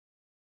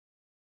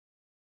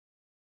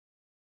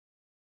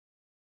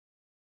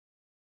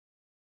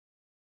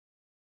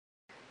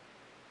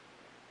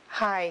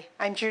Hi,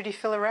 I'm Judy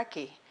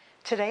Filarecki.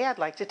 Today I'd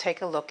like to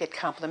take a look at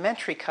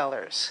complementary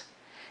colors.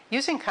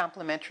 Using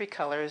complementary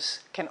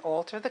colors can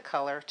alter the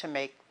color to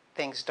make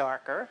things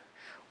darker,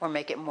 or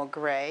make it more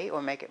gray,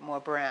 or make it more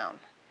brown.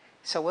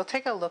 So we'll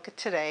take a look at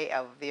today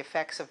of the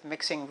effects of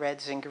mixing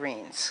reds and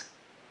greens.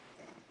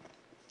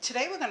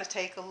 Today we're going to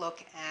take a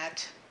look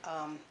at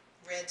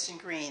reds and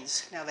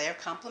greens. Now they are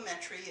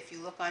complementary. If you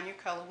look on your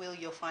color wheel,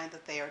 you'll find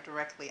that they are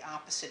directly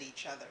opposite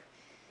each other.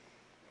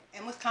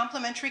 And with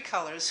complementary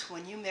colors,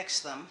 when you mix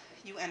them,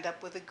 you end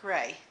up with a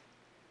gray.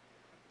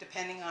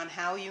 Depending on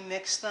how you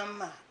mix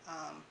them,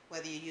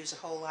 whether you use a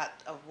whole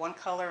lot of one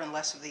color and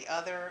less of the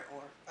other,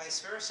 or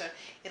vice versa,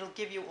 it'll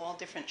give you all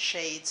different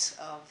shades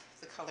of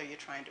the color you're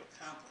trying to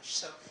accomplish.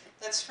 So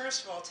let's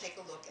first of all take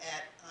a look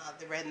at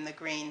the red and the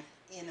green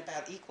in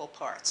about equal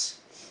parts.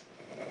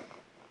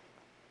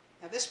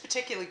 Now this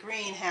particular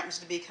green happens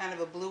to be kind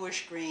of a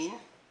bluish green,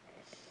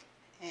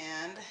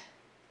 and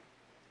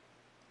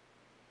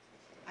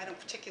I don't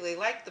particularly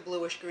like the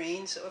bluish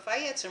green, so if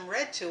I add some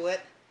red to it,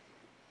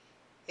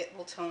 it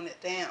will tone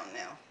it down.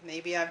 Now,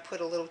 maybe I've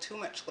put a little too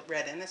much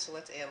red in it, so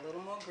let's add a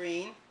little more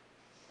green. And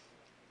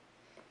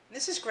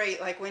this is great,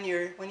 like when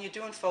you're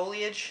doing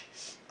foliage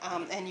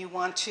and you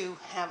want to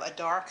have a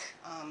dark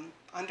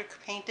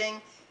underpainting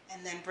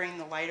and then bring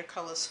the lighter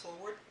colors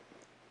forward.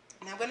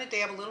 And I'm going to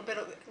dab a little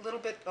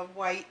bit of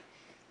white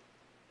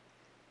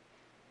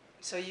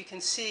so you can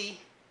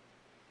see.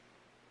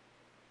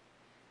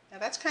 Now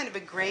that's kind of a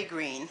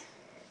gray-green.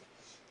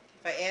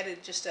 If I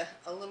added just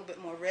a little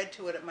bit more red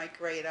to it, it might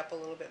gray it up a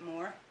little bit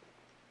more.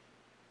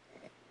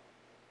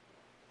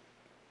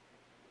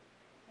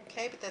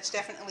 Okay, but that's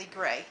definitely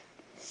gray.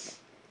 If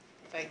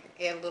I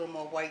add a little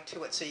more white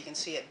to it so you can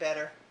see it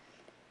better.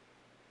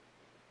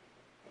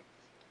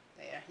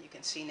 There, you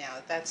can see now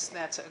that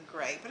that's a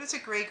gray, but it's a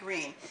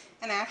gray-green.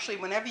 And actually,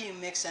 whenever you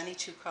mix any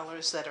two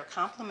colors that are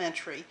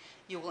complementary,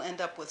 you will end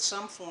up with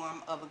some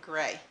form of a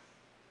gray.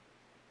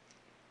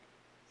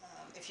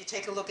 If you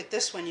take a look at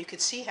this one, you could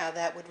see how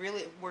that would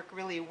really work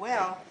really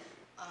well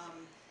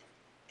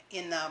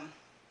in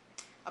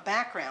a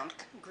background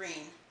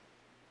green,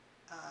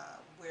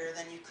 where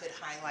then you could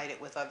highlight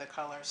it with other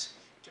colors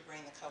to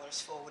bring the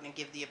colors forward and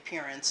give the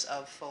appearance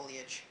of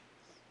foliage.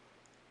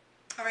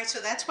 All right, so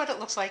that's what it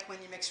looks like when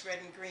you mix red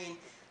and green.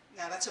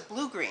 Now that's a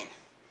blue-green.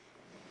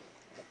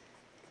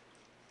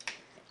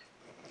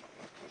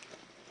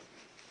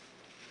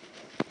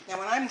 Now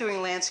when I'm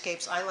doing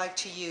landscapes, I like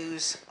to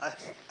use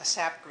a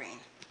sap green.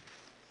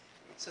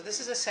 So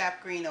this is a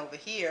sap green over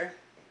here.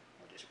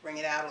 I'll just bring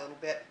it out a little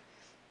bit.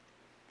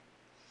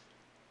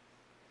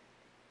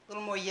 A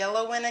little more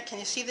yellow in it. Can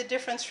you see the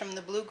difference from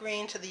the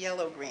blue-green to the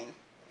yellow-green?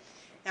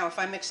 Now if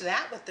I mix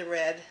that with the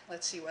red,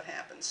 let's see what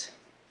happens.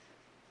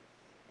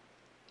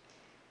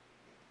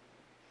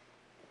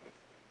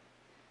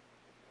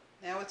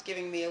 Now it's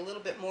giving me a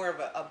little bit more of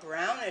a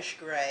brownish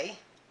gray.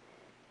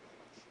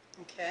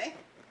 Okay.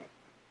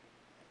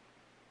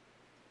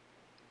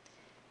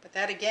 But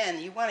that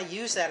again, you want to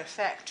use that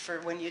effect for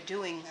when you're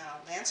doing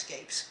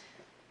landscapes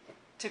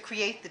to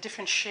create the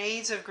different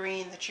shades of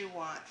green that you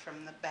want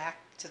from the back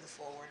to the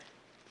forward.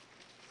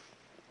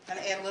 I'm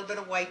going to add a little bit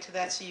of white to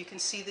that so you can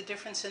see the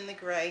difference in the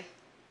gray.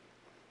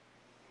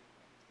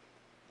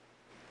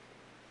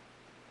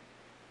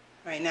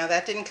 All right, now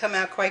that didn't come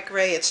out quite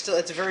gray. It's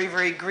very,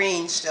 very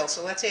green still.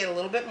 So let's add a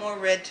little bit more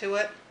red to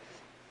it.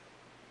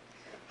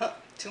 Huh,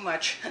 too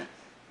much. But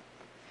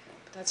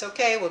that's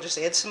okay. We'll just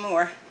add some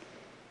more.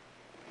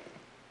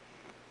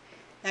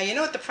 Now you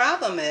know what the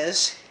problem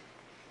is?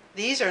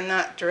 These are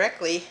not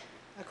directly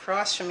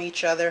across from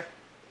each other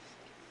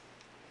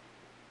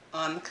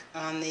on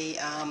the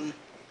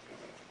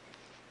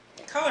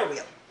color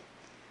wheel,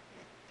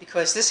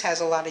 because this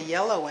has a lot of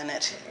yellow in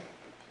it,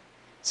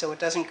 so it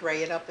doesn't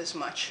gray it up as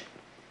much.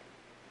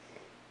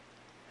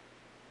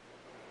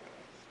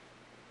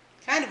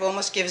 Kind of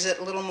almost gives it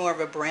a little more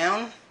of a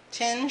brown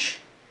tinge.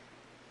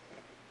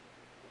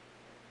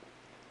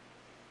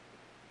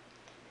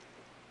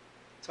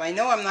 So I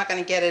know I'm not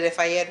going to get it if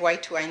I add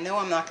white to it. I know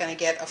I'm not going to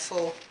get a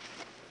full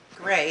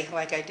gray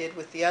like I did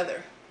with the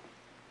other.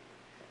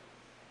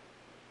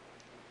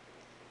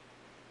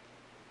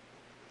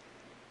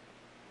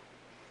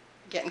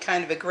 Getting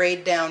kind of a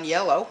grayed down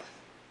yellow.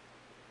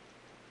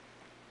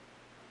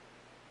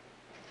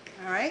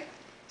 All right,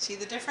 see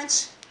the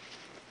difference?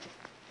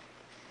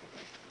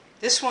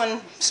 This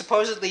one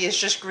supposedly is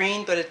just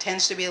green, but it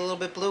tends to be a little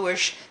bit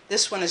bluish.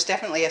 This one is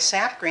definitely a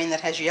sap green that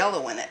has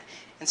yellow in it.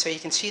 And so you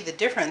can see the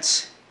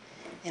difference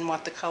in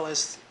what the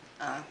colors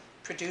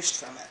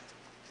produced from it.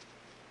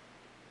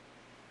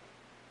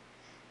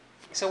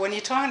 So when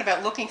you're talking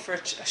about looking for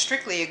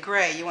strictly a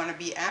gray, you want to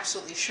be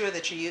absolutely sure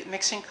that you're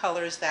mixing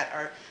colors that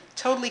are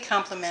totally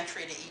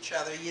complementary to each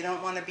other. You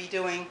don't want to be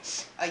doing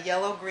a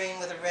yellow-green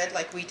with a red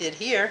like we did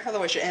here,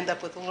 otherwise you end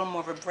up with a little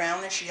more of a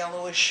brownish,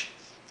 yellowish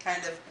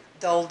kind of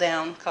dull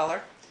down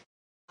color.